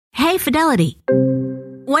Hey, Fidelity.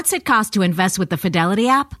 What's it cost to invest with the Fidelity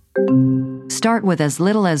app? Start with as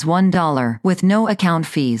little as $1 with no account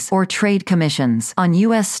fees or trade commissions on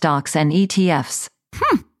U.S. stocks and ETFs.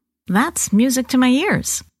 That's music to my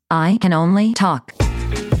ears. I can only talk.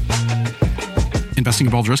 Investing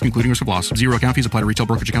involves risk, including risk of loss. Zero account fees apply to retail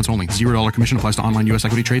brokerage accounts only. $0 commission applies to online U.S.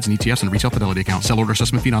 equity trades and ETFs and retail Fidelity accounts. Sell order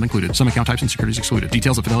assessment fee not included. Some account types and securities excluded.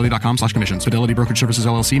 Details at fidelity.com/commissions. Fidelity Brokerage Services,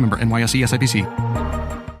 LLC, member NYSE SIPC.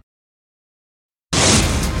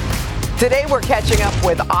 Today we're catching up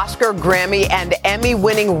with Oscar, Grammy, and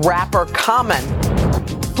Emmy-winning rapper Common.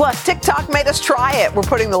 Plus, TikTok made us try it. We're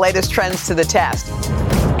putting the latest trends to the test.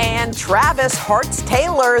 And Travis hearts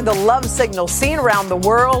Taylor, the love signal seen around the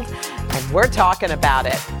world, and we're talking about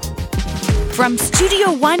it. From Studio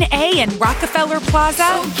 1A in Rockefeller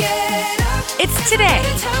Plaza, it's Today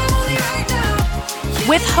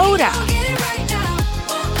with Hoda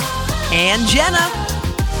And Jenna.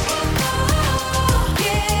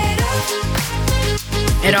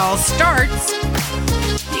 It all starts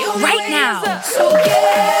right now.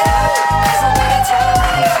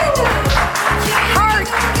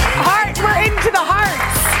 Heart, we're into the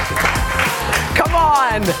hearts. Come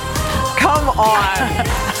on.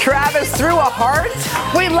 Travis threw a heart.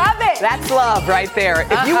 We love it. That's love right there.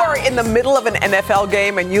 If you are in the middle of an NFL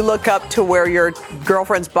game and you look up to where your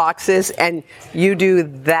girlfriend's box is and you do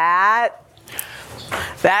that,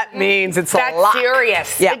 that means it's a lock. That's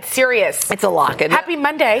serious. Yeah. It's serious. It's a lock. Happy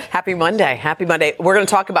Monday. Happy Monday. Happy Monday. We're going to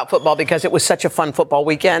talk about football because it was such a fun football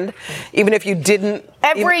weekend. Even if you didn't.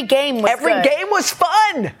 Every game was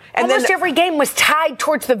fun. And almost every game was tied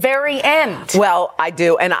towards the very end. Well, I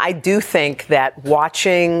do. And I do think that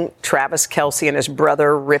watching Travis Kelce and his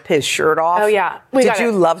brother rip his shirt off. Oh, yeah. Did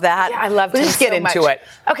you love that? Yeah, I loved it. Let's get into it.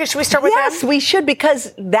 Okay, should we start with them? Yes, we should,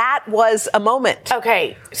 because that was a moment.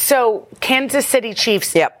 Okay, so Kansas City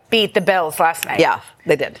Chiefs beat the Bills last night. Yeah,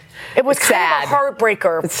 they did. It was sad. kind of a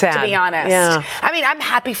heartbreaker, to be honest. Yeah. I mean, I'm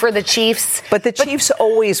happy for the Chiefs. But the Chiefs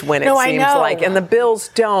always win, it seems like. And the Bills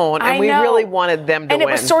don't. And we really wanted them to win. And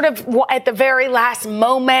it was sort of at the very last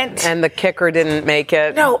moment. And the kicker didn't make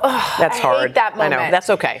it. No, that's hard. I hate that moment. I know. That's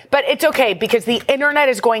okay. But it's okay because the internet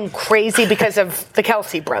is going crazy because of the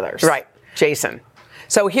Kelce brothers. Right. Jason.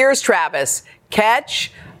 So here's Travis.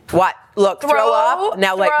 Catch. What? Look, throw up.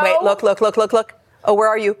 Now, wait, look. Oh, where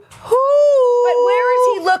are you? But where is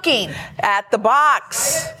he looking? At the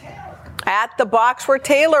box. At the box where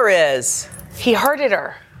Taylor is. He hearted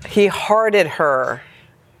her.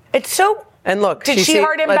 It's so... And look. Did she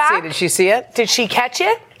heart him back? Let's see. Did she see it? Did she catch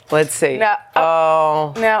it? Let's see. No.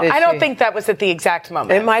 Oh. No, I don't think that was at the exact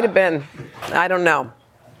moment. It might have been. I don't know.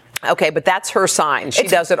 Okay, but that's her sign. She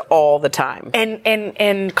does it all the time.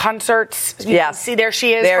 In concerts, you can see there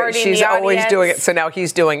she is. She's always doing it. So now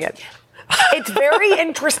he's doing it. It's very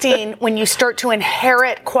interesting when you start to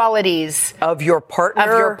inherit qualities of your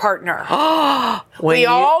partner. We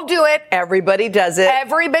all do it. Everybody does it.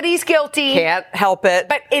 Everybody's guilty. Can't help it.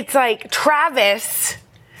 But it's like Travis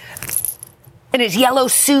in his yellow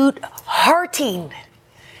suit hearting.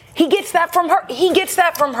 He gets that from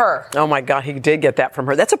her. Oh, my God. He did get that from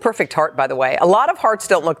her. That's a perfect heart, by the way. A lot of hearts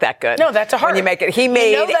don't look that good. No, that's a heart. When you make it. He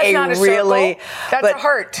made that's a really... That's a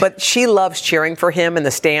heart. But she loves cheering for him in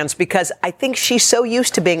the stands because I think she's so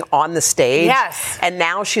used to being on the stage. Yes. And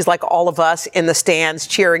now she's like all of us in the stands,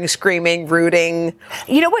 cheering, screaming, rooting.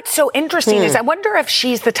 You know what's so interesting is I wonder if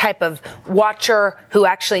she's the type of watcher who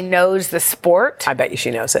actually knows the sport. I bet you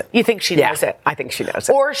she knows it. You think she knows it? I think she knows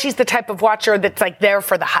it. Or she's the type of watcher that's like there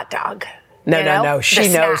for the hot dog. No. She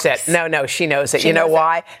knows it. No, she knows it. You know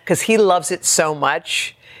why? Because he loves it so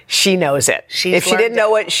much. She knows it. If she didn't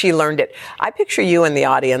know it, she learned it. I picture you in the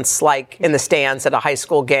audience, like in the stands at a high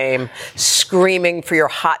school game, screaming for your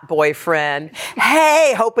hot boyfriend.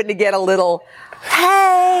 Hey, hoping to get a little,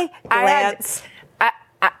 hey, glance.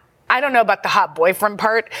 I don't know about the hot boyfriend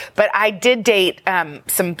part, but I did date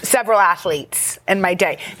several athletes in my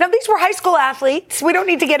day. Now, these were high school athletes. We don't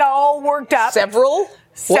need to get all worked up. Several?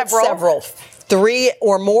 What's several? 3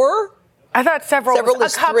 or more? I thought several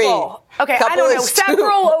was a couple. 3. Okay, I don't know.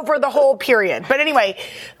 Several over the whole period. But anyway,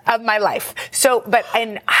 of my life. So, but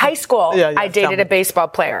in high school, I dated a baseball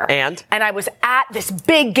player. And I was at this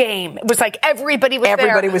big game. It was like everybody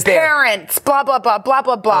was there. Parents, blah, blah, blah, blah,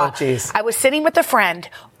 blah, blah. Oh, jeez. I was sitting with a friend.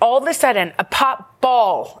 All of a sudden, a pop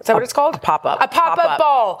ball, is that what it's called? A pop-up. A pop-up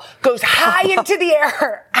ball goes high into the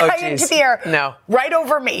air. Into the air. No. Right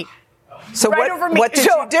over me. So what did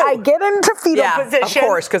you do? I get into fetal position. Of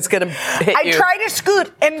course, because it's going to hit you. I try to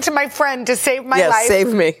scoot into my friend to save my life. Yes,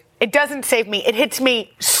 save me. It doesn't save me. It hits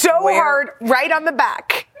me so hard right on the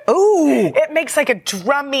back. Oh. It makes like a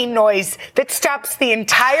drumming noise that stops the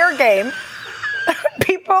entire game.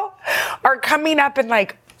 People are coming up and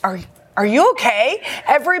like, are you okay?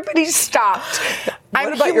 Everybody stopped.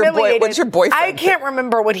 I'm about humiliated. what's your boyfriend? I can't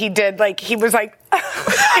remember what he did. Like, he was like,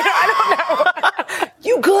 I don't know.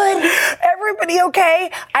 You good? Everybody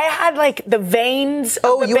okay? I had like the veins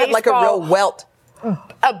of the you had like a real welt.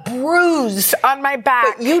 A bruise on my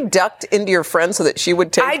back. But you ducked into your friend so that she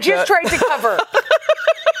would take I just tried to cover.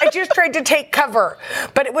 I just tried to take cover.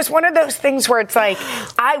 But it was one of those things where it's like,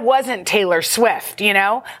 I wasn't Taylor Swift, you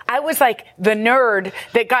know? I was like the nerd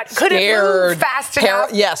that couldn't move fast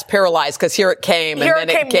enough. Yes, paralyzed, because here it came. Here it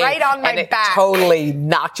came right on my back. It totally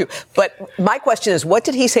knocked you. But my question is, what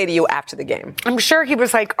did he say to you after the game? I'm sure he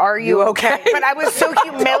was like, are you okay? But I was so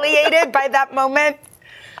humiliated by that moment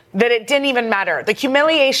that it didn't even matter. The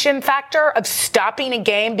humiliation factor of stopping a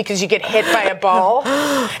game because you get hit by a ball.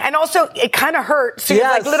 And also, it kind of hurts. So you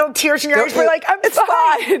have like little tears in your eyes. We're like, it's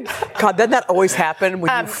fine. God, doesn't that always happen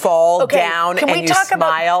when you fall down and you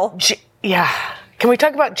smile? Can we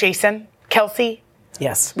talk about Jason Kelce?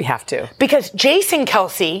 Yes, we have to. Because Jason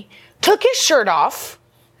Kelce took his shirt off.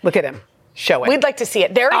 Look at him. Show it. We'd like to see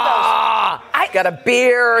it. There he goes. He's got a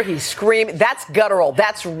beer. He's screaming. That's guttural.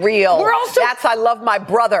 That's real. That's I love my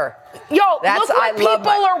brother. Yo, look what people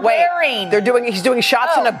are wearing. He's doing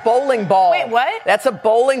shots in a bowling ball. Wait, what? That's a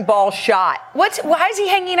bowling ball shot. Why is he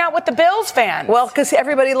hanging out with the Bills fans? Well, because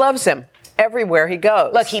everybody loves him everywhere he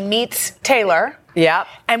goes. Look, he meets Taylor. Yeah.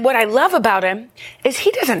 And what I love about him is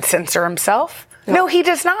he doesn't censor himself. No, he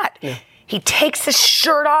does not. Yeah. He takes his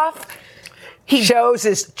shirt off. He shows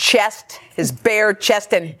his chest, his bare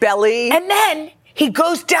chest and belly. And then he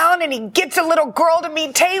goes down and he gets a little girl to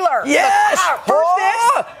meet Taylor. Yes.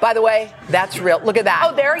 By the way, that's real. Look at that.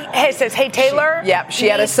 Oh, there it says, hey, Taylor. She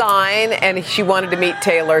had a sign and she wanted to meet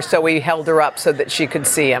Taylor, so we held her up so that she could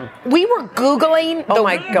see him. We were Googling the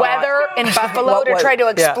weather in Buffalo to try to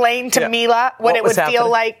explain to Mila what it would feel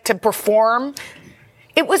like to perform.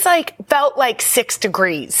 It was felt like 6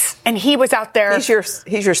 degrees, and he was out there. He's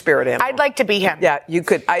your spirit animal. I'd like to be him. Yeah, you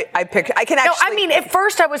could. I can actually. No, I mean, at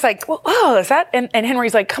first I was like, well, is that? And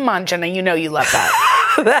Henry's like, come on, Jenna, you know you love that.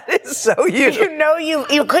 That is so you. You know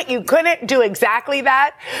you couldn't do exactly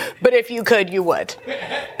that, but if you could, you would.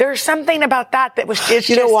 There's something about that was just.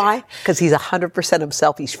 You know why? Because he's 100%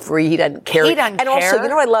 himself. He's free. He doesn't care. He doesn't care. And also, you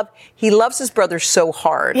know what I love? He loves his brother so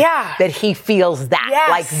hard. Yeah. That he feels that. Yes.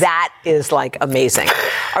 Like that is amazing.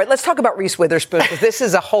 All right, let's talk about Reese Witherspoon, because this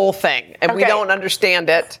is a whole thing, and we don't understand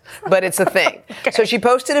it, but it's a thing. Okay. So she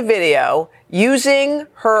posted a video using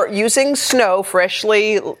snow,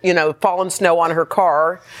 freshly, fallen snow on her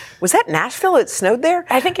car. Was that Nashville? It snowed there?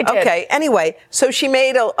 I think it did. Okay, anyway, so she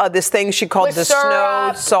made this thing she called the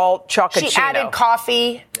snow salt chocolate. She added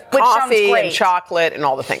coffee, which sounds great. And chocolate and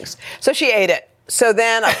all the things. So she ate it. So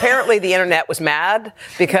then apparently the internet was mad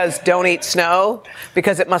because don't eat snow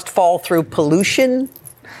because it must fall through pollution.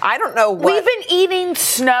 I don't know what. We've been eating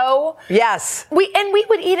snow. Yes. We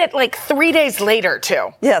would eat it 3 days later too.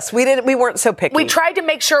 Yes, we did. We weren't so picky. We tried to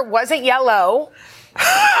make sure it wasn't yellow.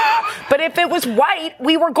 But if it was white,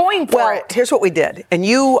 we were going for it. Well, here's what we did. And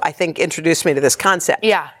you, I think, introduced me to this concept.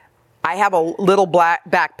 Yeah. I have a little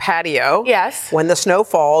back patio. Yes. When the snow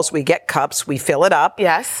falls, we get cups, we fill it up.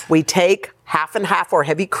 Yes. We take half and half or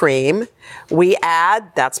heavy cream. We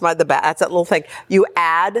add, that's that little thing. You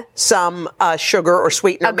add some sugar or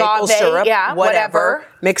sweetener, maple syrup, whatever.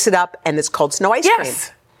 Mix it up, and it's called snow ice cream.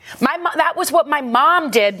 That was what my mom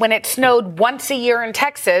did when it snowed once a year in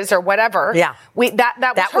Texas or whatever. Yeah.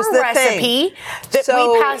 That was her recipe that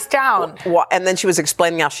we passed down. And then she was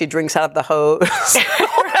explaining how she drinks out of the hose.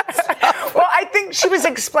 Well, I think she was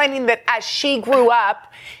explaining that as she grew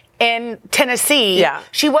up in Tennessee,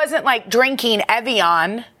 she wasn't drinking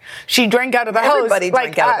Evian. She drank out of the hose. Everybody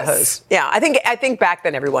drank out of the hose. Yeah, I think back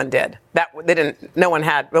then everyone did. No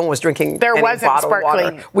one was drinking. There wasn't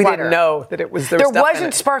sparkling water. We didn't know that it was. There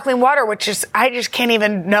wasn't sparkling water, which is I just can't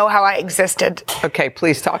even know how I existed. Okay,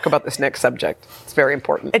 please talk about this next subject. It's very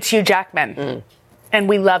important. It's Hugh Jackman. And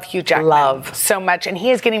we love Hugh Jackman so much. And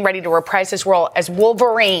he is getting ready to reprise his role as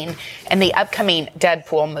Wolverine in the upcoming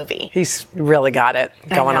Deadpool movie. He's really got it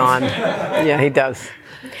going on. Yeah, he does.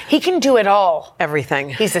 He can do it all. Everything.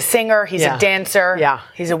 He's a singer. He's a dancer. Yeah.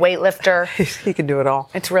 He's a weightlifter. He can do it all.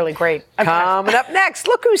 It's really great. Okay. Coming up next,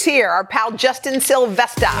 look who's here. Our pal Justin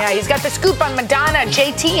Sylvester. Yeah, he's got the scoop on Madonna,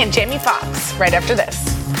 JT, and Jamie Foxx right after this.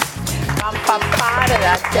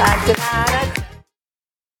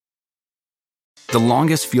 The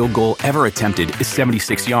longest field goal ever attempted is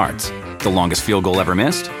 76 yards. The longest field goal ever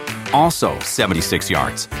missed? Also 76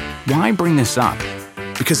 yards. Why bring this up?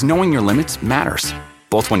 Because knowing your limits matters,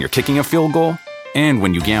 both when you're kicking a field goal and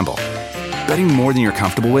when you gamble. Betting more than you're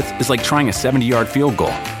comfortable with is like trying a 70-yard field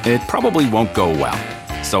goal. It probably won't go well.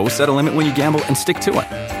 So set a limit when you gamble and stick to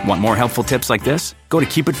it. Want more helpful tips like this? Go to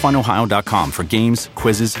keepitfunohio.com for games,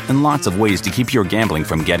 quizzes, and lots of ways to keep your gambling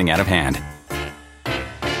from getting out of hand.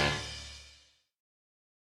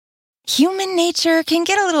 Human nature can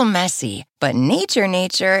get a little messy, but nature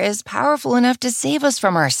is powerful enough to save us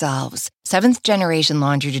from ourselves. Seventh Generation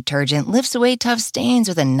Laundry Detergent lifts away tough stains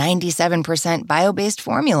with a 97% bio-based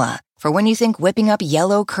formula. For when you think whipping up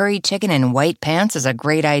yellow curry chicken in white pants is a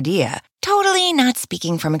great idea. Totally not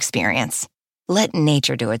speaking from experience. Let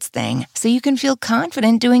nature do its thing so you can feel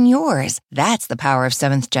confident doing yours. That's the power of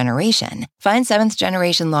Seventh Generation. Find Seventh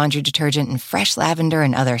Generation Laundry Detergent in fresh lavender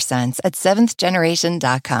and other scents at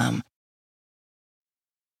seventhgeneration.com.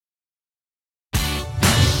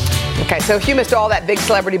 Okay, so if you missed all that big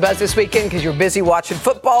celebrity buzz this weekend because you're busy watching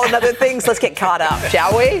football and other things, let's get caught up,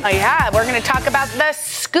 shall we? Oh, yeah, we're going to talk about the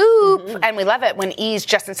scoop. And we love it when E's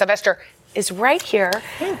Justin Sylvester is right here.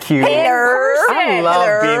 Thank you. In person. I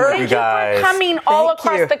love being with you guys. Thank you for coming all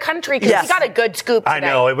across the country because you got a good scoop today. I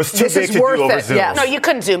know, it was too big to do over Zoom. Yes. No, you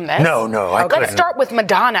couldn't Zoom this. No, I couldn't. Let's start with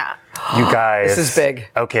Madonna. You guys. This is big.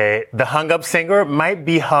 Okay, the hung up singer might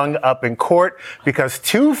be hung up in court because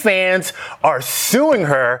two fans are suing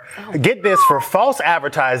her, get this, for false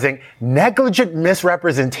advertising, negligent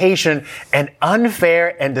misrepresentation, and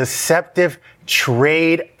unfair and deceptive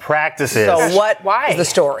trade practices. So why is the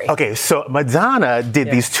story? Okay, so Madonna did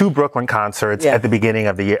these two Brooklyn concerts at the beginning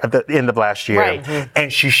of the year, at the end of last year,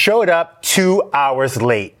 and she showed up 2 hours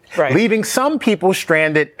late. Right. Leaving some people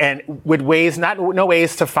stranded and with no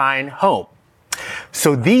ways to find home.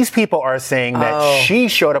 So these people are saying that she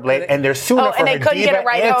showed up late and they're suing her for her diva antics. And they couldn't get a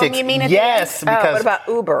ride home, you mean? Yes, because what about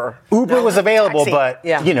Uber? Uber was available, but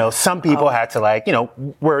some people had to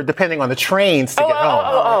were depending on the trains to get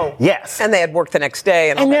home. Yes. And they had work the next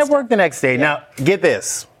day. And they had work the next day. Now, get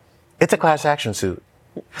this. It's a class action suit.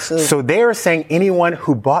 So they're saying anyone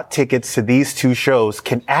who bought tickets to these two shows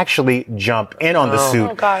can actually jump in on the suit.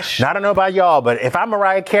 Oh, gosh. Now, I don't know about y'all, but if I'm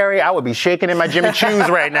Mariah Carey, I would be shaking in my Jimmy Choos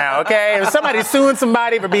right now, okay? If somebody's suing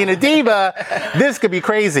somebody for being a diva, this could be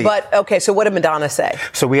crazy. But, okay, so what did Madonna say?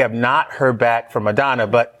 So we have not heard back from Madonna,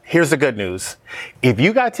 but here's the good news. If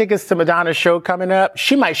you got tickets to Madonna's show coming up,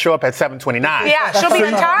 she might show up at 7:29. Yeah, she'll be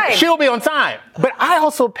on time. She'll be on time. But I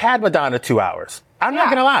also pad Madonna 2 hours. I'm not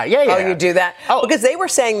going to lie. Yeah. Oh, you do that? Oh. Because they were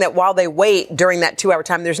saying that while they wait during that 2 hour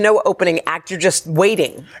time, there's no opening act. You're just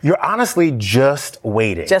waiting. You're honestly just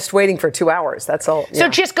waiting. Just waiting for 2 hours. That's all. So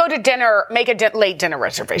just go to dinner, make a late dinner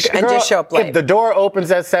reservation. And just show up late. If the door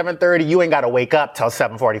opens at 7:30, you ain't got to wake up till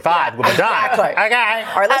 7:45 with Madonna. Exactly. Okay.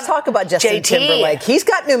 All right, let's talk about Justin JT. Timberlake. He's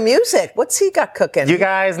got new music. What's he got cooking? You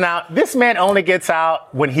guys, now, this man only gets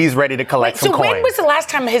out when he's ready to collect some coins. So when was the last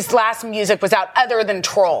time his last music was out other than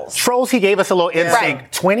Trolls? Trolls, he gave us a little instinct.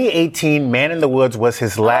 2018, Man in the Woods was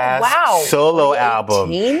his last solo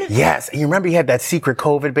album. Yes. And you remember he had that secret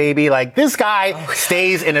COVID baby? Like, this guy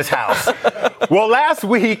stays in his house. Well, last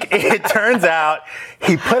week, it turns out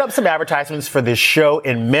he put up some advertisements for this show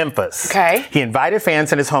in Memphis. Okay. He invited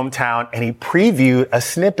fans in his hometown and he previewed a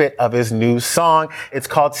snippet of his new song. It's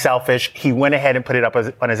called Selfish. He went ahead and put it up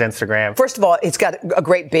on his Instagram. First of all, it's got a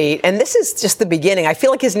great beat. And this is just the beginning. I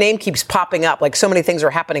feel like his name keeps popping up. Like so many things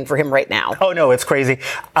are happening for him right now. Oh, no, it's crazy.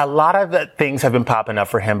 A lot of the things have been popping up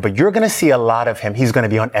for him, but you're going to see a lot of him. He's going to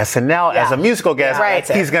be on SNL as a musical guest. Right.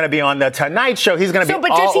 He's going to be on The Tonight Show. He's going to be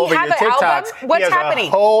all over your TikToks. Album? What's happening? He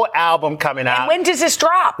has a whole album coming out. And when does this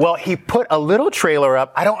drop? Well, he put a little trailer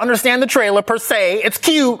up. I don't understand the trailer per se. It's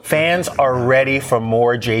cute. Fans are ready for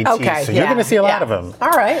more JT. Okay, so you're going to see a lot of him.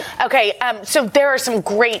 All right. Okay, so there are some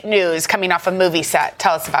great news coming off a movie set.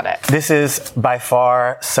 Tell us about it. This is by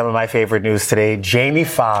far some of my favorite news today. Jamie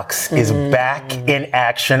Foxx is back in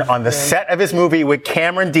action on the set of his movie with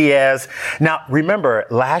Cameron Diaz. Now, remember,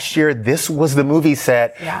 last year, this was the movie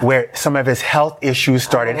set where some of his health issues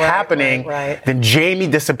started happening. Right. Then Jamie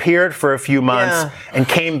disappeared for a few months and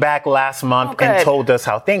came back last month and told us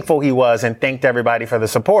how thankful he was and thanked everybody for the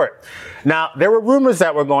support. Now, there were rumors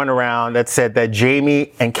that were going around that said that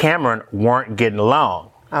Jamie and Cameron weren't getting along.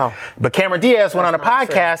 Oh. But Cameron Diaz went on a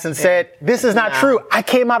podcast and said, this is not true. I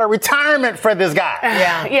came out of retirement for this guy.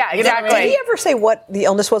 Yeah, exactly. Did he ever say what the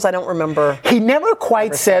illness was? I don't remember. He never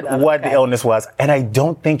quite said what the illness was. And I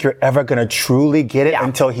don't think you're ever going to truly get it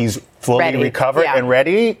until he's fully recovered and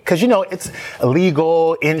ready. Because, it's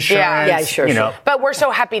illegal, insurance. Yeah, sure. But we're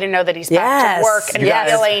so happy to know that he's back to work and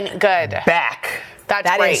feeling good. Back.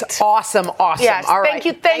 That's great. Is awesome. Yes, all right.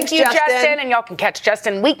 Thank you, Justin. And y'all can catch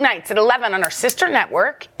Justin weeknights at 11 on our sister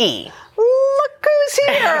network, E. Look who's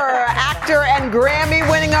here. Actor and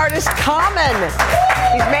Grammy-winning artist Common.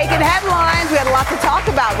 He's making headlines. We had a lot to talk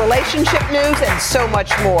about, relationship news, and so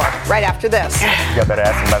much more. Right after this. You better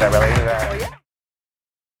ask him about that relationship.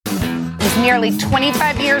 It was nearly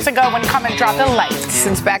 25 years ago when Common dropped the light.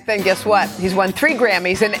 Since back then, guess what? He's won 3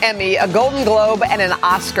 Grammys, an Emmy, a Golden Globe, and an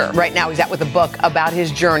Oscar. Right now, he's out with a book about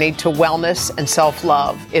his journey to wellness and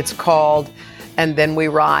self-love. It's called And Then We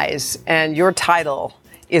Rise. And your title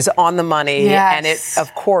is on the money. Yes. And it,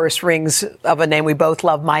 of course, rings of a name we both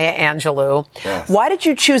love, Maya Angelou. Yes. Why did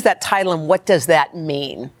you choose that title, and what does that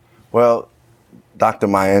mean? Well, Dr.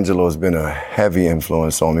 Maya Angelou has been a heavy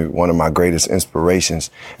influence on me, one of my greatest inspirations.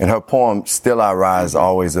 And her poem, Still I Rise,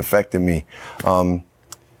 always affected me.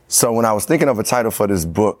 So when I was thinking of a title for this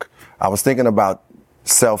book, I was thinking about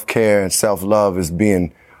self-care and self-love as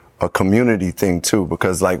being a community thing too,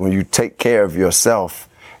 because like when you take care of yourself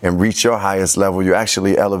and reach your highest level, you're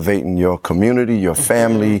actually elevating your community, your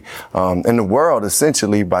family, and the world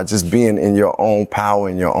essentially by just being in your own power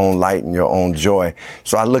and your own light and your own joy.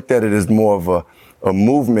 So I looked at it as more of a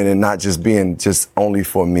movement and not just being just only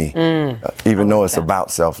for me, even though it's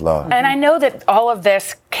about self-love. And I know that all of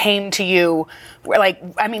this came to you,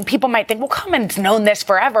 people might think, well, Common's known this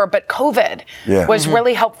forever, but COVID was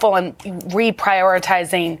really helpful in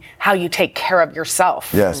reprioritizing how you take care of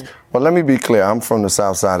yourself. Yes. Well, let me be clear. I'm from the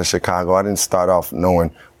south side of Chicago. I didn't start off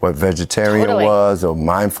knowing what vegetarian was or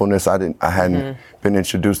mindfulness. I hadn't been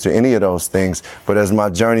introduced to any of those things. But as my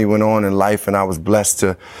journey went on in life and I was blessed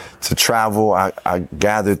to travel, I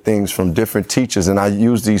gathered things from different teachers, and I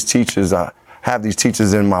use these teachers. I have these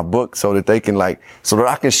teachers in my book so that they can so that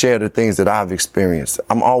I can share the things that I've experienced.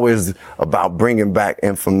 I'm always about bringing back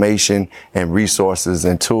information and resources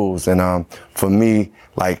and tools. And for me,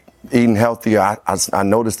 eating healthier, I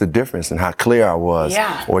noticed the difference in how clear I was.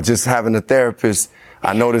 Yeah. Or just having a therapist,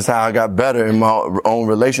 I noticed how I got better in my own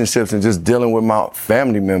relationships and just dealing with my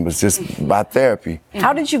family members just by therapy.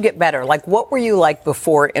 How did you get better? What were you like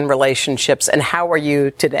before in relationships, and how are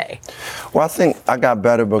you today? Well, I think I got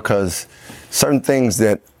better because certain things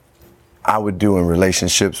that I would do in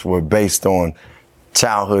relationships were based on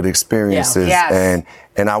childhood experiences, and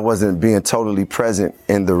I wasn't being totally present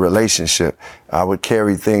in the relationship. I would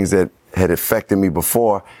carry things that had affected me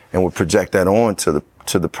before and would project that on to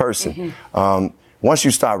the person. Once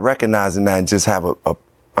you start recognizing that and just have a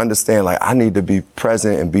understand, I need to be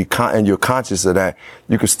present and and you're conscious of that,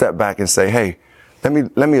 you can step back and say, hey,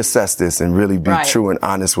 let me assess this and really be true and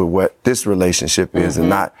honest with what this relationship is, and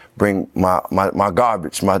not bring my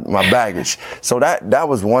garbage, my baggage. So that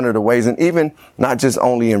was one of the ways, and even not just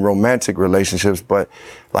only in romantic relationships, but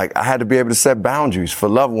I had to be able to set boundaries for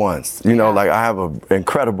loved ones. I have an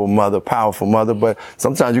incredible mother, powerful mother, but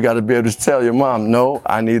sometimes you got to be able to tell your mom, no,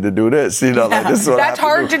 I need to do this. This is what That's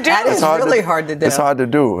hard to do. That is really hard to do. It's hard to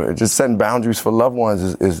do. Just setting boundaries for loved ones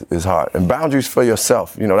is hard. And boundaries for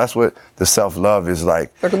yourself. That's what the self-love is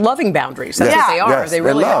like. They're loving boundaries. That's what they are. Yes, they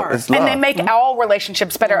really are. It's love. And they make all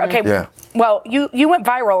relationships better. Okay. Yeah. Well, you went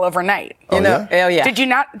viral overnight. Yeah. Did you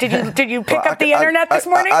not? Did you pick up the internet this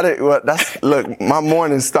morning? I didn't. Well, look. My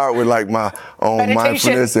mornings start with my own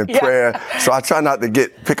mindfulness and prayer. So I try not to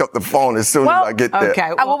pick up the phone as soon as I get there.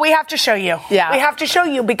 Okay. Well, we have to show you. Yeah. We have to show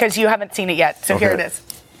you because you haven't seen it yet. So here it is.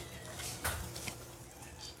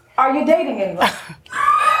 Are you dating anyone?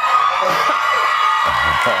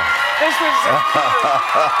 This was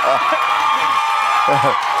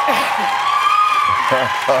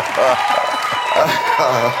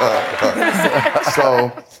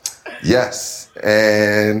so, yes,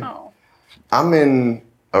 and I'm in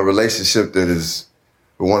a relationship that is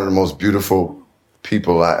one of the most beautiful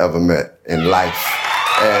people I ever met in life,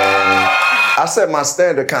 and I set my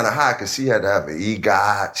standard kind of high because she had to have an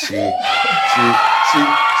EGOT. She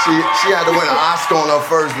had to win an Oscar on her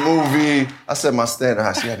first movie. I set my standard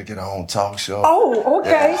high. She had to get her own talk show. Oh,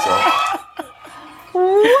 okay.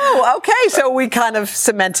 Yeah, Whoa, okay, so we kind of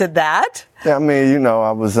cemented that. Yeah, I mean,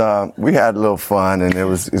 I was, we had a little fun, and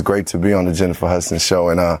it's great to be on the Jennifer Hudson show.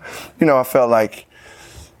 And, I felt like,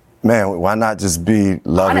 man, why not just be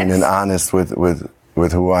loving and honest with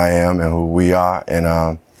who I am and who we are?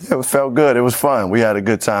 And it felt good. It was fun. We had a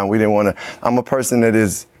good time. We didn't want to, I'm a person that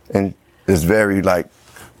is very,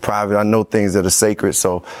 private. I know things that are sacred,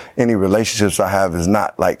 so any relationships I have is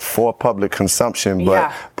not for public consumption.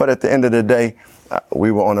 But at the end of the day,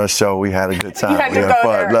 we were on a show. We had a good time. You had to we go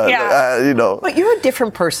fun. there. Yeah. You know. But you're a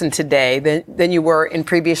different person today than you were in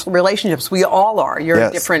previous relationships. We all are. You're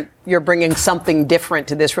different. You're bringing something different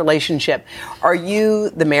to this relationship. Are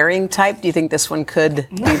you the marrying type? Do you think this one could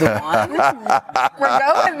be the one? We're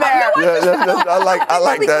going there. I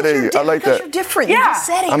like that in you. I like that. You're different. Yeah. You just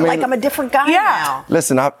said it. You're like, I'm a different guy now.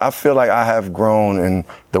 Listen, I feel like I have grown, and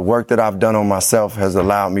the work that I've done on myself has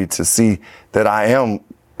allowed me to see that I am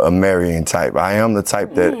a marrying type. I am the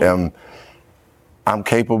type that I'm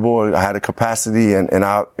capable. I had a capacity, and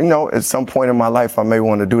I, at some point in my life, I may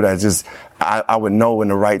want to do that. Just I would know when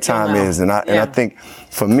the right time is, and I think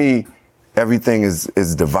for me, everything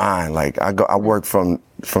is divine. Like I work from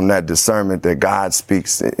that discernment that God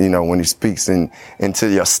speaks. When He speaks into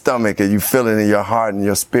your stomach, and you feel it in your heart and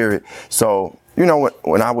your spirit. So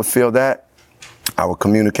when I would feel that, I would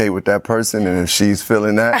communicate with that person, and if she's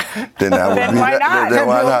feeling that, then that would then be why that. not? Then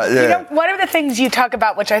why not? Yeah. One of the things you talk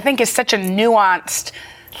about, which I think is such a nuanced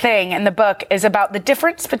thing in the book, is about the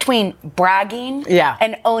difference between bragging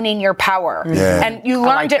and owning your power. Yeah. And you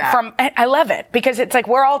learned I love it, because it's like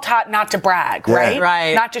we're all taught not to brag, right?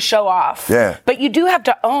 Right. Not to show off. Yeah. But you do have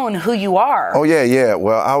to own who you are. Oh yeah.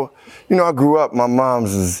 Well, I grew up. My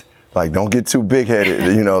mom's is like, don't get too big-headed,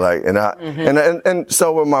 and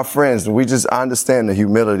so with my friends, I understand the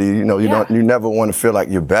humility. You never want to feel like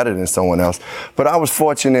you're better than someone else. But I was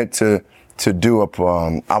fortunate to do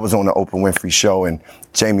I was on the Oprah Winfrey Show, and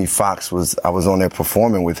Jamie Foxx I was on there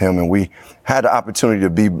performing with him, and we had the opportunity to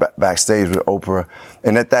be backstage with Oprah.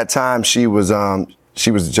 And at that time, she was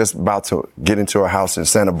just about to get into her house in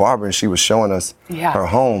Santa Barbara, and she was showing us her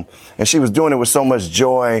home, and she was doing it with so much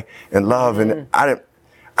joy and love, and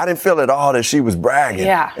I didn't feel at all that she was bragging.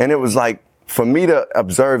 Yeah. And it was like, for me to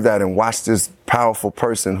observe that and watch this powerful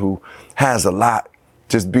person who has a lot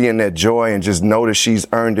just be in that joy and just know that she's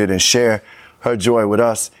earned it and share her joy with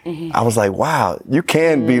us, I was like, wow, you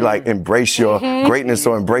can be like, embrace your greatness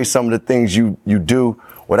or embrace some of the things you do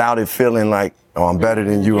without it feeling like, oh, I'm better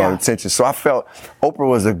than you on attention. So I felt Oprah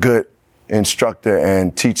was a good instructor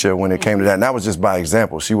and teacher when it came to that. And that was just by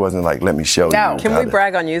example. She wasn't like, let me show you. Can we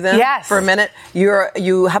brag on you then? Yes. For a minute?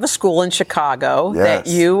 You have a school in Chicago that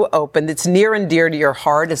you opened. It's near and dear to your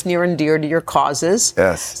heart. It's near and dear to your causes.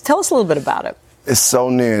 Yes. Tell us a little bit about it. It's so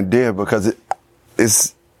near and dear because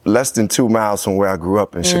it's less than 2 miles from where I grew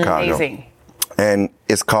up in Chicago. Amazing. And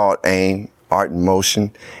it's called AIM, Art in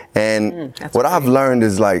Motion. And what I've learned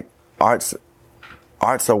is like arts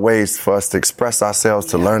are ways for us to express ourselves,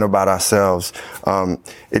 to learn about ourselves.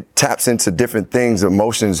 It taps into different things,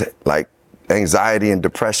 emotions like anxiety and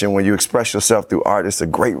depression. When you express yourself through art, it's a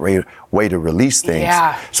great way to release things.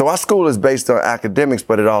 Yeah. So our school is based on academics,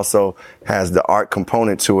 but it also has the art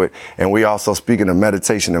component to it. And we also, speaking of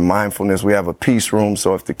meditation and mindfulness, we have a peace room.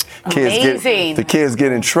 So if the kids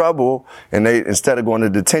get in trouble and they, instead of going to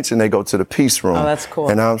detention, they go to the peace room. Oh, that's cool.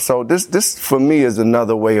 And so this for me is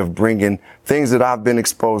another way of bringing things that I've been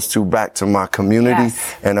exposed to back to my community.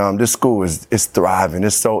 Yes. And this school is thriving.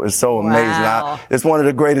 It's so amazing. It's one of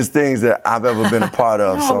the greatest things that I've ever been a part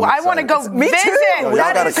of. So I want to go visit. Y'all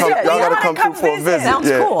gotta come through for a visit. Sounds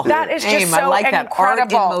cool. That is just so I like that.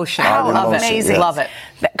 incredible. Art in motion. Amazing. Love it.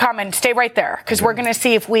 Carmen, stay right there, because we're going to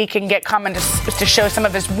see if we can get Carmen to show some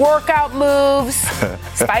of his workout moves.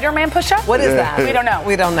 Spider-Man push-up? What is that? We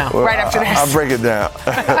don't know. Well, right after this. I'll break it down.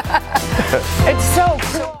 It's so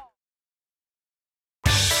cool.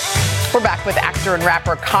 We're back with actor and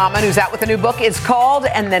rapper Common, who's out with a new book. It's called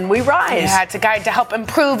And Then We Rise. Yeah, it's a guide to help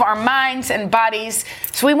improve our minds and bodies.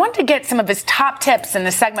 So we want to get some of his top tips in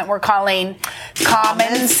the segment we're calling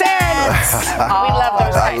Common Sense. We love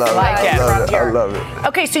those types. I love it.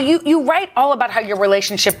 Okay, so you write all about how your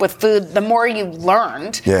relationship with food, the more you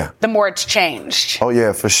learned, the more it's changed. Oh,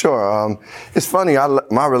 yeah, for sure. It's funny,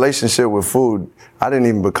 my relationship with food, I didn't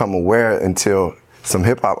even become aware until some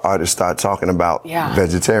hip-hop artists started talking about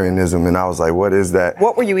vegetarianism, and I was like, what is that?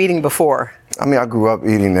 What were you eating before? I mean, I grew up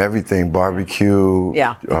eating everything, barbecue,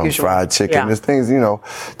 fried chicken. Yeah. There's things,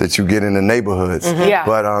 that you get in the neighborhoods. Mm-hmm. Yeah.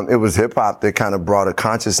 But it was hip-hop that kind of brought a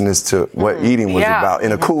consciousness to what eating was about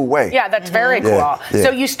in a cool way. Yeah, that's very cool. Yeah.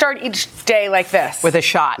 So you start each day like this? With a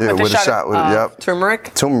shot. Yeah, with a shot.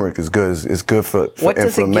 Turmeric? Turmeric is good. It's good for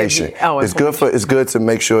inflammation. It give you? It's good to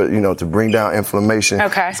make sure, to bring down inflammation.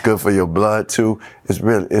 Okay. It's good for your blood, too. It's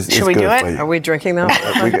good for you. Are we drinking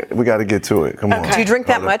that? we got to get to it. Come on. Do you drink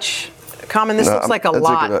that much? Common, this looks like a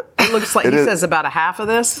lot. It looks like, he says about a half of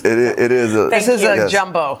this. It is. This is a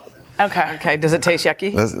jumbo. Okay. Does it taste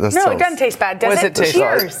yucky? No, it doesn't taste bad. Does it?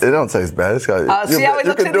 Cheers. It don't taste bad. It's got. See how he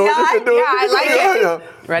looks in the eye? Yeah, I like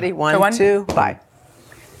it. Ready? One, two, bye.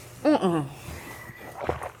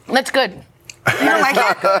 That's good. You don't like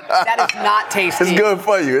it? That is not tasty. It's good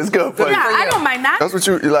for you. It's good for you. Yeah, I don't mind that. That's what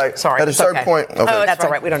you like. Sorry. At a certain point. Okay. Oh, that's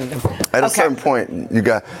all right. We don't need them. At a certain point, you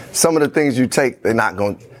got some of the things you take, they're not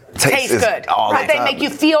going to taste good. all Right. the They time. make you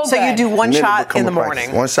feel good. So you do one shot in the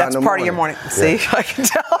morning. One shot in the morning. That's part of your morning. See, I can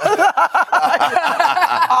tell.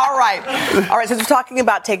 All right. Since we're talking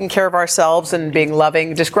about taking care of ourselves and being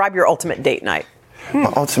loving, describe your ultimate date night.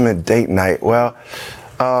 My ultimate date night. Well,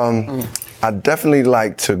 I definitely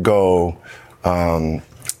like to go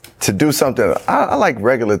to do something. I like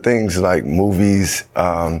regular things like movies,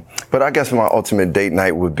 but I guess my ultimate date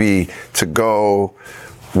night would be to go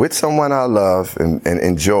with someone I love and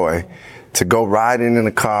enjoy, to go riding in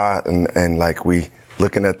a car and like we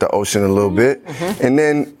looking at the ocean a little bit, and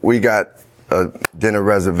then we got a dinner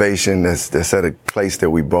reservation that's at a place that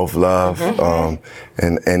we both love, and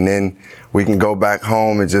then we can go back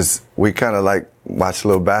home and we kind of like watch a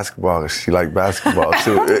little basketball. She like basketball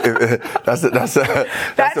too. That's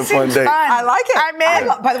a fun day. I like it. I'm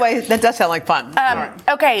in. By the way, that does sound like fun.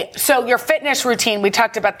 Okay, so your fitness routine, we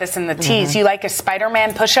talked about this in the tease. You like a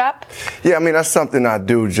Spider-Man push-up? Yeah, I mean, that's something I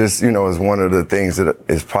do just, as one of the things that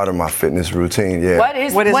is part of my fitness routine, yeah. What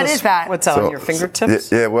is that? What's on your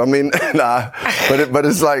fingertips? Yeah, well, I mean, nah, but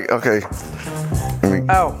it's like, okay.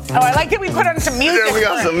 Oh, I like that we put on some music. Yeah, we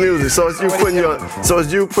got some music. So it's you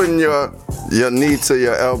putting your knee to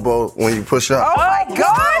your elbow when you push up. Oh my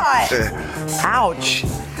God! Yeah. Ouch.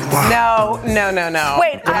 Wow. No.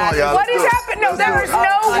 Wait, what is happening? No, there is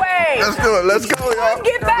no way. Let's do it. Let's go, y'all.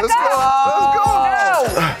 Get back Let's up. Go.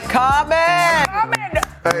 No. Common.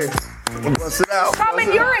 Hey, bust it out.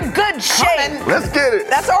 Common, you're in good shape. Let's get it.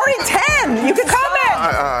 That's already 10. You can come in.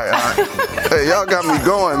 All right. Hey, y'all got me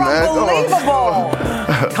going, man. Unbelievable.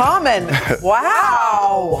 Common.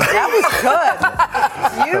 Wow. That was good.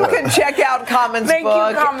 You can check out Common's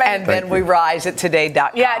book. Common. And then we rise at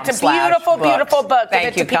today.com. Yeah, it's a beautiful, beautiful book.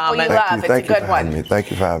 Thank you, to people Common. you love. Thank It's a good one.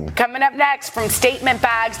 Thank you for having me. Coming up next, from statement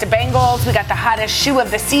bags to bangles, we got the hottest shoe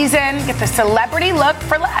of the season. Get the celebrity look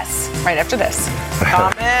for less. Right after this.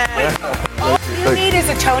 Common. All you need is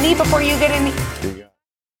a Tony before you get in.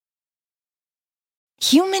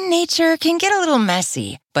 Human nature can get a little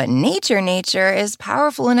messy, but nature is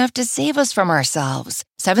powerful enough to save us from ourselves.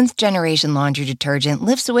 Seventh Generation Laundry Detergent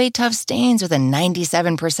lifts away tough stains with a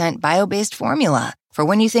 97% bio-based formula. For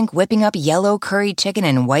when you think whipping up yellow curry chicken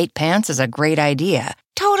in white pants is a great idea.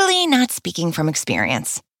 Totally not speaking from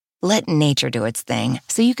experience. Let nature do its thing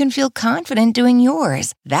so you can feel confident doing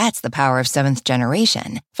yours. That's the power of Seventh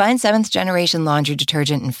Generation. Find Seventh Generation Laundry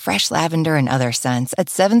Detergent in fresh lavender and other scents at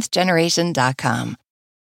seventhgeneration.com.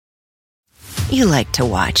 You like to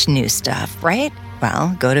watch new stuff, right?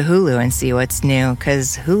 Well, go to Hulu and see what's new,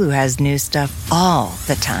 because Hulu has new stuff all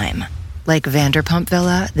the time. Like Vanderpump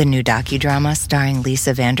Villa, the new docudrama starring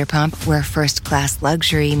Lisa Vanderpump, where first-class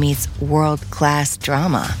luxury meets world-class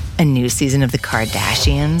drama. A new season of The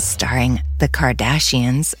Kardashians, starring The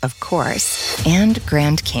Kardashians, of course. And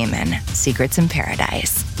Grand Cayman, Secrets in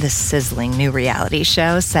Paradise, the sizzling new reality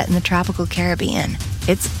show set in the tropical Caribbean.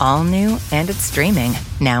 It's all new, and it's streaming,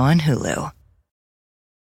 now on Hulu.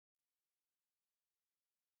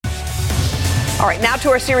 All right, now to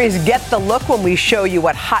our series, Get the Look, when we show you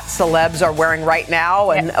what hot celebs are wearing right now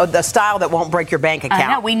and the style that won't break your bank account.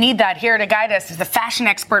 I know, we need that. Here to guide us is the fashion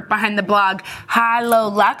expert behind the blog High Low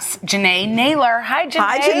Lux, Janae Naylor. Hi, Janae.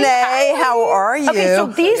 Hi, Janae. How are you? Okay, so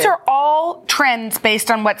these are all trends based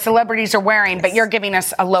on what celebrities are wearing, but you're giving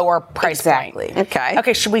us a lower price point.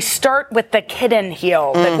 Okay, should we start with the kitten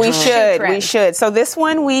heel? We should. So this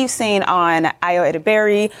one we've seen on Ayo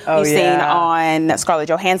Edeberry, we've seen on Scarlett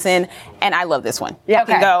Johansson, and I love this one. Yeah,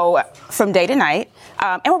 can go from day to night,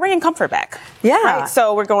 and we're bringing comfort back. Yeah. Right?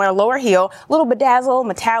 So we're going a lower heel, a little bedazzle,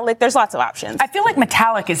 metallic. There's lots of options. I feel like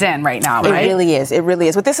metallic is in right now, right? It really is. It really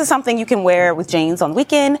is. But this is something you can wear with jeans on the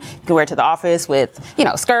weekend. You can wear it to the office with,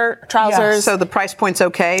 skirt, trousers. Yeah. So the price point's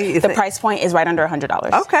okay? The price point is right under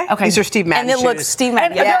 $100. Okay. These are Steve Madden shoes. And it looks Steve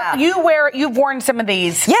Madden. You've worn some of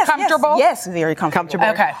these. Yes. Comfortable? Yes, very comfortable.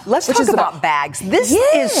 Okay. Let's talk about bags. This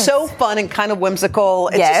is so fun and kind of whimsical.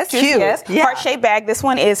 It's just cute. Yes. Yeah. Heart-shaped bag. This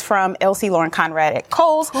one is from Elsie Lauren Conrad at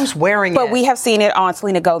Kohl's. Who's wearing it? But we have seen it on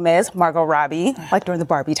Selena Gomez, Margot Robbie, like during the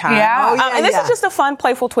Barbie time. Yeah. This is just a fun,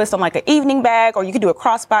 playful twist on like an evening bag, or you could do a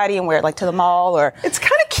crossbody and wear it like to the mall. Or it's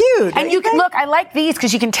kind of cute. cute. And you can look. I like these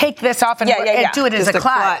because you can take this off and do it as a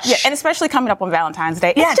clutch. Yeah, and especially coming up on Valentine's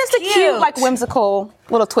Day. Yeah, it's just a cute, like whimsical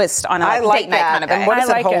little twist on a date night kind of and bag. what does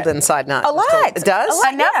it hold inside? Not a lot. It does?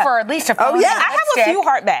 Enough for at least a phone. Oh, yeah. I have a few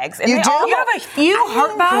heart bags. And You do? You have a few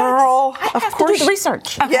heart bags? Girl, of course. To do the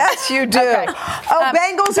research. Yes, you do. Okay. Oh,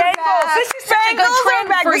 bangles are back. This is such a good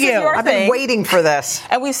trend for you. I've been waiting for this.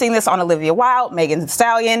 And we've seen this on Olivia Wilde, Megan Thee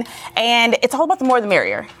Stallion, and it's all about the more the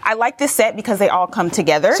merrier. I like this set because they all come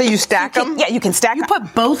together. So you stack them? Yeah, you can stack them. You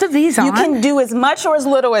put both of these on? You can do as much or as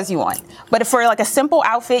little as you want. But if for like a simple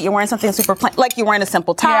outfit, you're wearing something super plain, like you're wearing a simple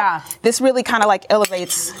top, this really kind of like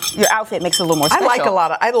elevates your outfit, makes it a little more special. I like a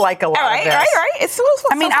lot of this. Right. It's a little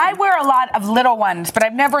I mean, I wear a lot of little ones, but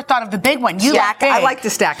I've never thought of the big one. You like big. I like to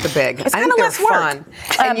stack the big. It's I think kinda they're less fun.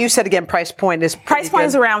 And you said again, price point is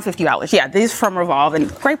is around $50. Yeah, these from Revolve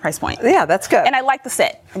and great price point. Yeah, that's good. And I like the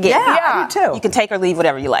set. Again, I do too. You can take or leave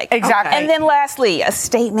whatever you like. Exactly. And then lastly, a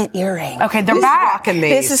statement earring. Okay, they're back.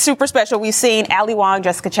 This is super special. We've seen Ali Wong,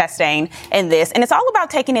 Jessica Chastain in this, and it's all about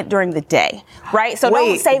taking it during the day, right? So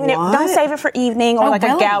don't save it for evening or a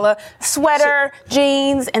gala. Sweater,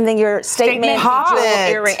 jeans, and then your statement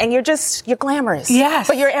earring, and you're glamorous. Yes,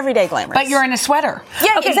 but you're everyday glamorous. But you're in a sweater.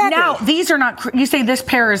 Yeah, okay, exactly. Now these are not. You say this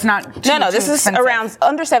pair is not. No, this is around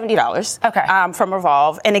under $70. Okay, from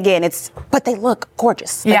Revolve, and again, but they look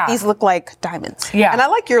gorgeous. Like, these look like diamonds. Yeah, and I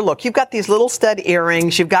like your look. You've got these little stud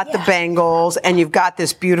earrings, you've got the bangles, and you've got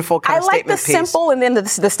this beautiful kind of statement piece. I like the simple and then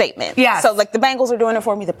the statement. Yeah. So like the bangles are doing it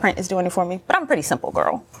for me, the print is doing it for me, but I'm a pretty simple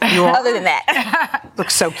girl. Other than that,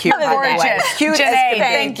 looks so cute. Gorgeous, cute. Janae,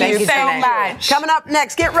 thank you so much. Coming up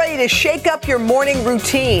next, get ready to shake up your morning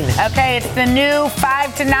routine. Okay, it's the new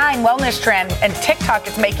 5 to 9 wellness trend, and TikTok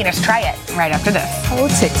is making us try it right after this. Oh,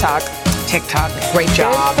 TikTok. Great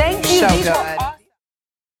job. Thank you. So These good. were awesome.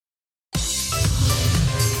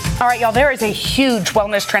 All right, y'all, there is a huge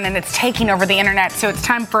wellness trend, and it's taking over the internet. So it's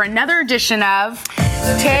time for another edition of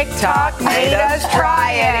TikTok Made Us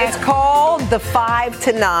Try It. It's called the 5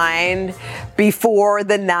 to 9 before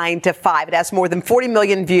the 9 to 5. It has more than 40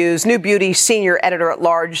 million views. New Beauty senior editor at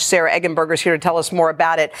large Sarah Eggenberger is here to tell us more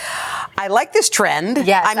about it. I like this trend.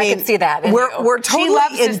 Yes, I can see that. We're totally she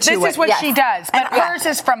loves into this. This is what she does. But hers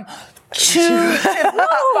is from 2 to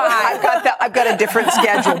 5. I've got a different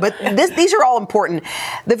schedule, but these are all important.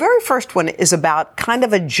 The very first one is about kind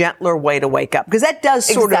of a gentler way to wake up, because that does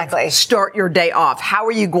sort of start your day off. How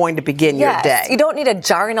are you going to begin your day? You don't need a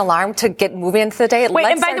jarring alarm to get moving into the day. Wait,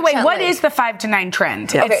 and by the way, what is the 5 to 9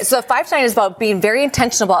 trend? Yeah. Okay, so the 5 to 9 is about being very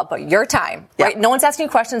intentional about your time, right? No one's asking you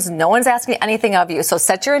questions. No one's asking anything of you. So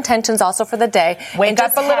set your intentions also for the day. Wake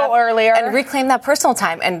up a little earlier. And reclaim that personal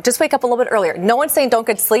time. And just wake up a little bit earlier. No one's saying don't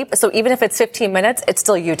get sleep. So even if it's 15 minutes, it's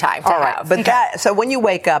still you time to have. But so when you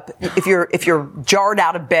wake up, if you're jarred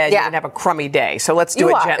out of bed, you're going to have a crummy day. So let's do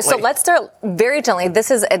it gently. So let's start very gently. This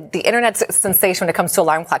is the internet's sensation when it comes to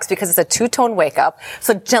alarm clocks, because it's a 2-tone wake up.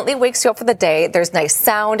 So it gently wakes you up for the day. There's nice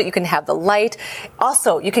sound. You can have the light.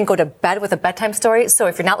 Also, you can go to bed with a bedtime story. So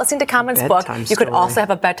if you're not listening to Common's book, you could also have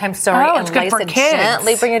a bedtime story and it's good for kids.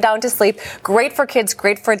 Gently bring you down to sleep. Great for kids,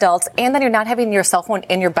 great for adults. And then you're not having your cell phone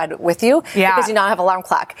in your bed with you because you now have alarm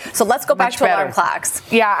clock. So let's go back to alarm clocks.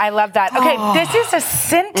 Yeah, I love that. Okay, this is a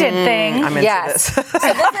scented thing. I'm into this. So this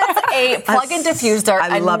is a plug-in diffuser.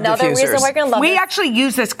 I love Another diffusers. reason we're going to love We actually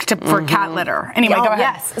use this for cat litter. Anyway, go ahead.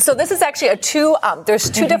 Yes. So this is actually there's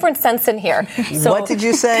 2 different scents in here. So, what did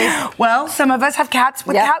you say? Well, some of us have cats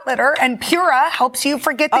with cat litter, and Pura helps you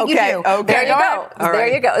forget that you do. Okay. There you go. There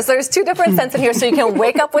you go. So there's 2 different scents in here. So you can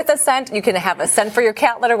wake up with a scent. You can have a scent for your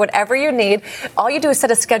cat litter, whatever you need. All you do is set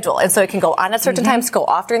a schedule. And so it can go on at certain times, go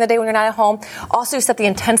off during the day when you're not at home. Also, you set the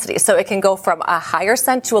intensity. So it can go from a higher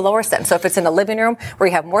scent to a lower scent. So if it's in a living room where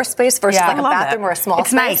you have more space versus like a bathroom or a small space.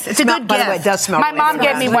 It's nice. It's a good gift. By the way, it does smell My mom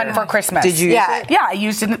gave me one for Christmas. Did you use it? Yeah, I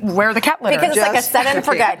used it to wear the cat litter. Because it's like a set and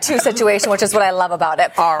forget 2 situation, which is what I love about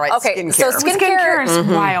it. All right, okay, skincare. So skincare is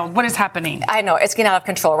wild. What is happening? I know, it's getting out of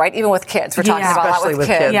control, right? Even with kids. We're talking about a lot with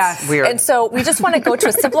kids. Yes. Weird. And so we just want to go to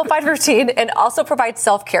a simplified routine and also provide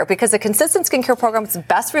self-care, because a consistent skincare program is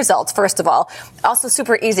best results, first of all. Also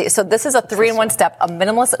super easy. So this is a 3-in-1 step, a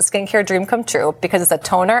minimalist skincare dream come true, because it's a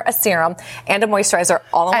toner, a serum, and a moisturizer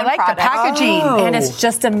all in one product. I like the packaging. And it's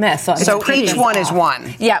just a mist. So each one is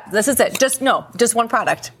one. Yeah, this is it. Just one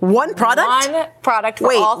product. One product? One product for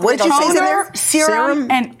Wait, all 3 what did you say in there?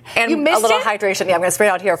 Serum, and you missed a little it? hydration. Yeah, I'm going to spray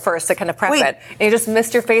it out here first to kind of prep it. And you just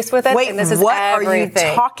mist your face with it. Wait, and this is what everything. are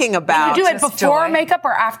you talking about? You do it before makeup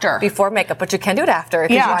or after? Before makeup, but you can do it after.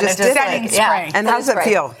 If you want just to setting spray. And how does it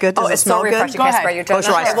feel? Good? Does it it's smell so good? refreshing. Go Can I ahead. spray your Close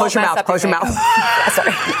your eyes. It Close your won't mouth. mess up Close your your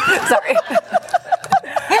mouth. Sorry.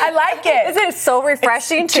 I like it. Isn't it so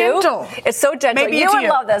refreshing, it's too? Gentle. It's so gentle. Maybe you would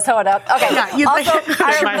love this. Hold up. Okay.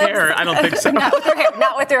 My hair, I don't think so.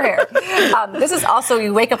 Not with your hair. This is also,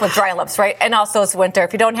 you wake up with dry lips, right? And also it's winter.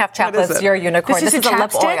 If you don't have chapped lips, you're a unicorn. This is a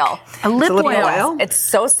lip oil. A lip oil? It's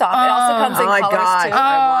so soft. It also comes in colors, too.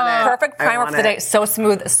 I want it. Perfect primer for the day. So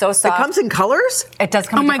smooth, so soft. It comes in colors? It does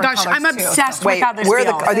come in different colors, I'm obsessed with how this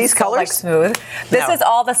feels. Are these colors? Smooth. This is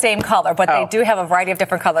all the same color, but they do have a variety of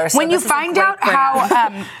different colors. When you find out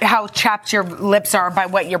how chapped your lips are by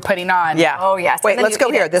what you're putting on. Yeah. Oh, yes. Wait, let's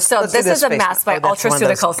go here. This is a mask by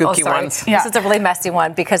Ultraceuticals. Oh, sorry. This is a really messy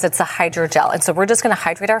one because it's a hydrogel. And so we're just going to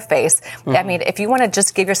hydrate our face. I mean, if you want to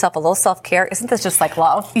just give yourself a little self-care, isn't this just like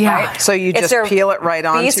love? Yeah. Right? So you just peel it right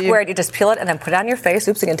on. B-squared, you just peel it and then put it on your face.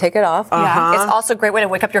 Oops, you can take it off. It's also a great way to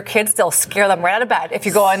wake up your kids. They'll scare them right out of bed if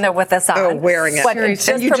you go in there with this on. Oh, wearing it.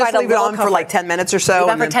 And you just leave it on for like 10 minutes or so. Leave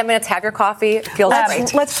it on for 10 minutes, have your coffee. It feels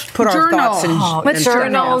great. Let's put our thoughts in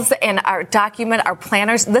journals and our document, our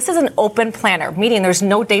planners. This is an open planner, meaning there's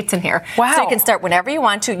no dates in here. Wow. So you can start whenever you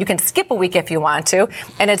want to. You can skip a week if you want to.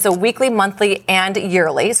 And it's a weekly, monthly, and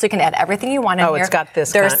yearly. So you can add everything you want in here. It's got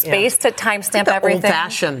this. There's space to timestamp everything.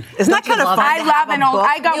 Old-fashioned. Isn't that kind of fun? I love an old.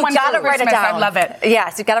 I got one for Christmas. I love it.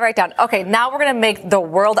 Yes, you got to write it down. Okay, now we're going to make the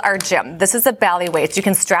world our gym. This is the belly weights. You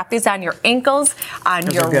can strap these on your ankles, on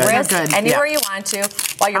your wrists, anywhere you want to.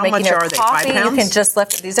 While you're making your coffee, you can just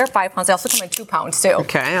lift. These are 5 pounds. They also come in 2 pounds too.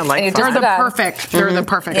 Okay, I like They're the perfect. They're the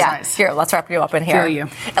perfect size. Here, let's wrap you up in here. Feel you.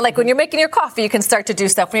 And like when you're making your coffee, you can start to do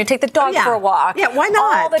stuff. When you take the dog for a walk. Yeah, why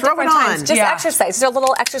not? All the Throw different it on. times. Just exercise. These are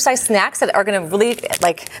little exercise snacks that are going to really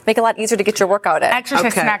like make it a lot easier to get your workout in.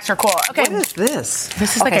 Exercise snacks are cool. Okay. What is this?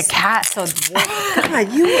 This is like a cat. So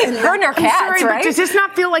you and her cats, sorry, right? But does this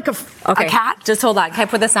not feel like a cat? Just hold on. Can I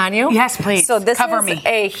put this on you? Yes, please. So this Cover is me.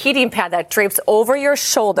 a heating pad that drapes over your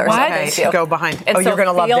shoulders. What? Okay, go behind. And you're going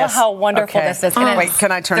to love this. Feel how wonderful this is. Wait,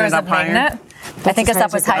 can I turn it up higher? Magnet. I think it's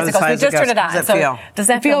up as high as it goes. We just turned it on. Does it feel? Does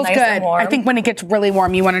that feel nice good? and warm? I think when it gets really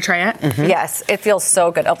warm, you want to try it? Mm-hmm. Yes, it feels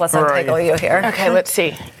so good. Oh, let's untangle you here. Okay, let's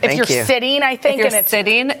see. If you're sitting, I think, and it's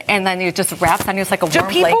sitting, and then you just wraps on you, it's like a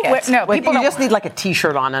warm blanket. People just need like a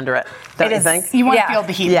T-shirt on under it. Don't you think? You want to feel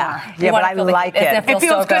the heat more. Yeah, but I like it. It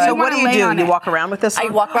feels good. So what do you do? You walk around with this on? I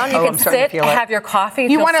walk around. You can sit, have your coffee.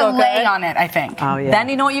 You want to lay on it, I think. Oh, yeah. Then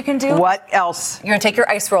you know what you can do? What else? You're going to take your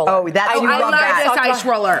ice roller. Oh, that's you love that. This ice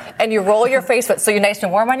roller. And you roll your face with so you're nice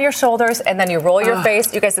and warm on your shoulders, and then you roll your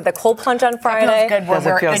face. You guys did the cold plunge on Friday. That feels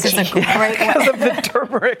good. It's just a great because of the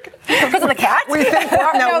turmeric. Because of the cat? We think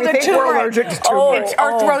we're allergic to turmeric.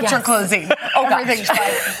 Our throats are closing. Everything's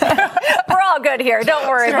fine. We're all good here. Don't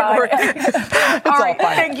worry about it. It's all fine.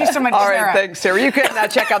 Thank you so much, All Sarah. right, thanks, Sarah. You can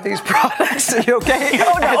check out these products. Are you okay?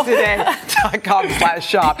 Oh, no.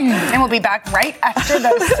 Today.com/shop. And we'll be back right after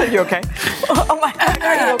this. Are you okay? Oh, my God.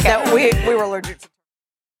 Are you okay? No, we were allergic to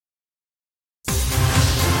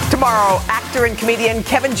Tomorrow, actor and comedian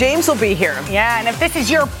Kevin James will be here. Yeah, and if this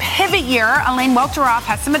is your pivot year, Elaine Welteroth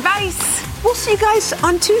has some advice. We'll see you guys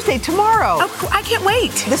on Tuesday, tomorrow. Oh, I can't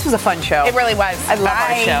wait. This was a fun show. It really was. I love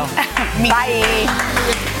our show. Bye.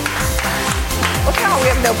 Look how we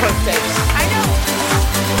have no post-its. I know.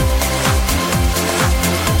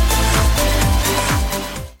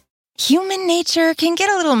 Human nature can get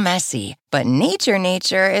a little messy, but nature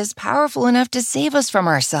is powerful enough to save us from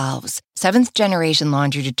ourselves. Seventh Generation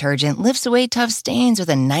Laundry Detergent lifts away tough stains with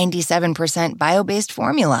a 97% bio-based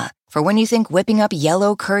formula. For when you think whipping up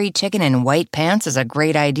yellow curry chicken in white pants is a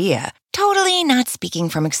great idea. Totally not speaking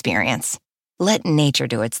from experience. Let nature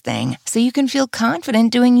do its thing so you can feel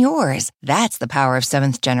confident doing yours. That's the power of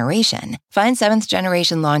Seventh Generation. Find Seventh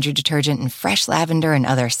Generation Laundry Detergent in fresh lavender and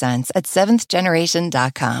other scents at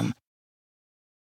seventhgeneration.com.